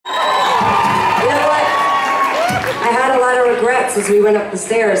regrets as we went up the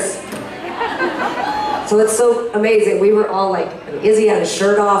stairs. So it's so amazing. We were all like, Izzy had his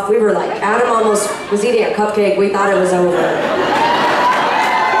shirt off. We were like, Adam almost was eating a cupcake. We thought it was over.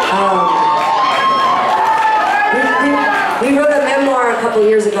 We wrote a memoir a couple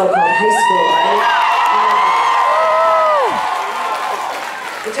years ago called High School.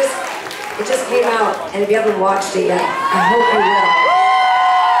 It just came out, and if you haven't watched it yet, I hope you will.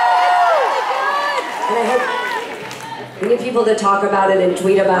 And I hope we need people to talk about it and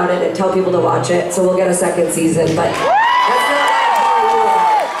tweet about it and tell people to watch it, so we'll get a second season, but that's not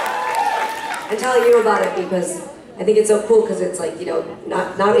why I'm telling you about it because I think it's so cool because it's like, you know,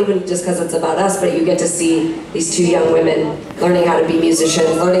 not even just because it's about us, but you get to see these two young women learning how to be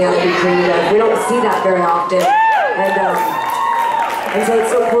musicians, learning how to be creative. We don't see that very often. And so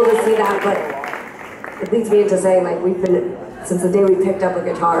it's so cool to see that, but it leads me into saying, like, we've been, since the day we picked up a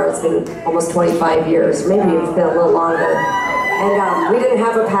guitar, it's been almost 25 years, maybe it's been a little longer. And we didn't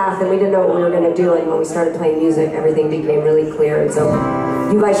have a path and we didn't know what we were going to do, and when we started playing music, everything became really clear. And so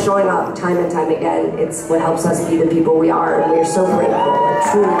you guys showing up time and time again, it's what helps us be the people we are, and we are so grateful, like,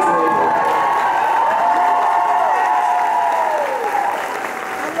 truly, truly grateful.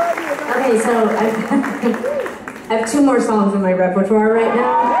 Okay, so I have 2 more songs in my repertoire right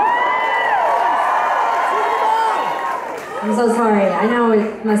now. I'm so sorry. I know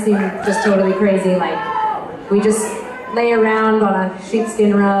it must seem just totally crazy, like we just lay around on a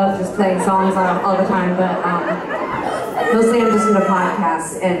sheepskin rug just playing songs all the time, but mostly I'm just in a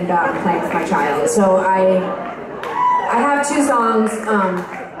podcast and playing with my child. So I have 2 songs.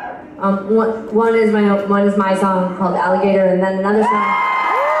 One is my song called Alligator, and then another song.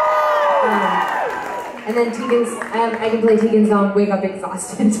 And then Tegan's, I can play Tegan's song, Wake Up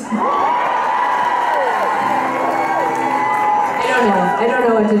Exhausted. I don't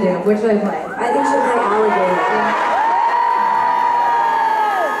know what to do. Which should I play? I think she'll play Alligator.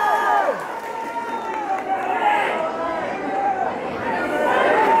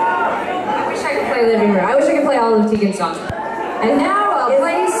 I wish I could play Living Room. I wish I could play all of Tegan's songs. And now I'll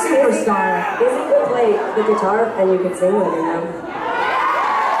play Superstar. Izzy could play the guitar and you could sing Living Room.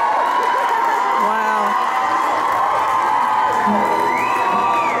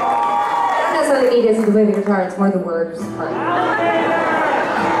 Need Izzy to play the guitar, it's more the words part. I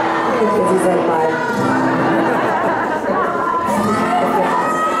think Izzy said bye.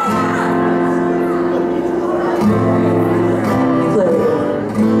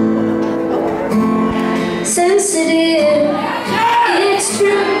 Sensitive, it's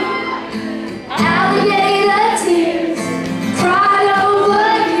true. Alligator tears cried over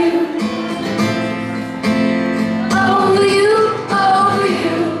you. Over you, over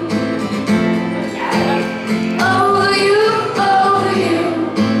you. Over you,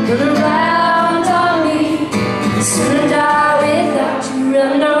 run around on me. Soon I die without you.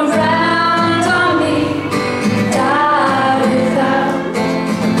 Run around on me. Die without.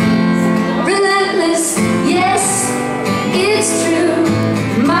 Relentless, yes, it's true.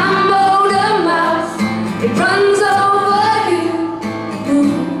 My motor mouth, it runs over you.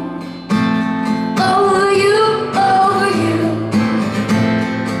 Over you, over you.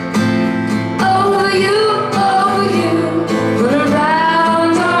 Over you. Run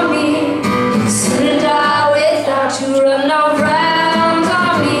around on me. Soon to die without you. Run around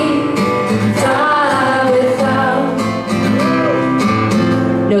on me. Die without.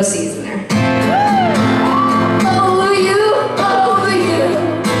 No C's in there. Over you, over you.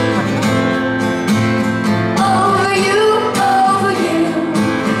 Over you, over you.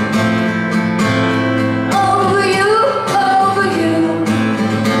 Over you, over you.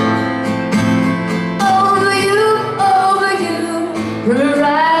 Over you, over you. Run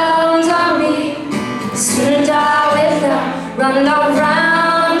around on me. Soon to die without. Run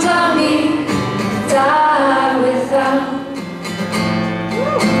around on me. Die without.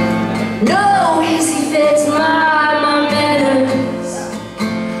 No easy fits my manners.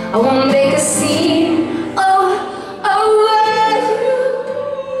 I won't make a scene. Over you.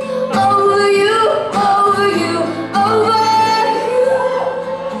 Over you, over you.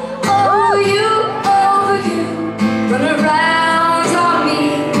 Over you, over you. Run around on me.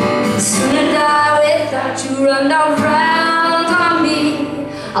 Soon to die without you. Run around on me.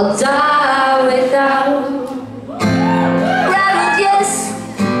 I'll die without. Rattled, yes,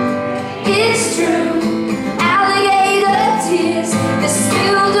 it's true. Alligator tears, they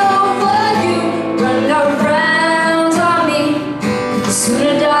spilled over you. Run around on me. Soon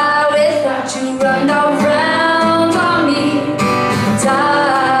to die without you. Run around on me.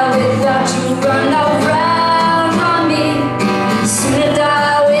 Die without you. Run around on me. Soon to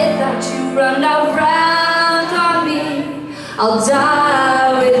die without you. Run around on me. I'll die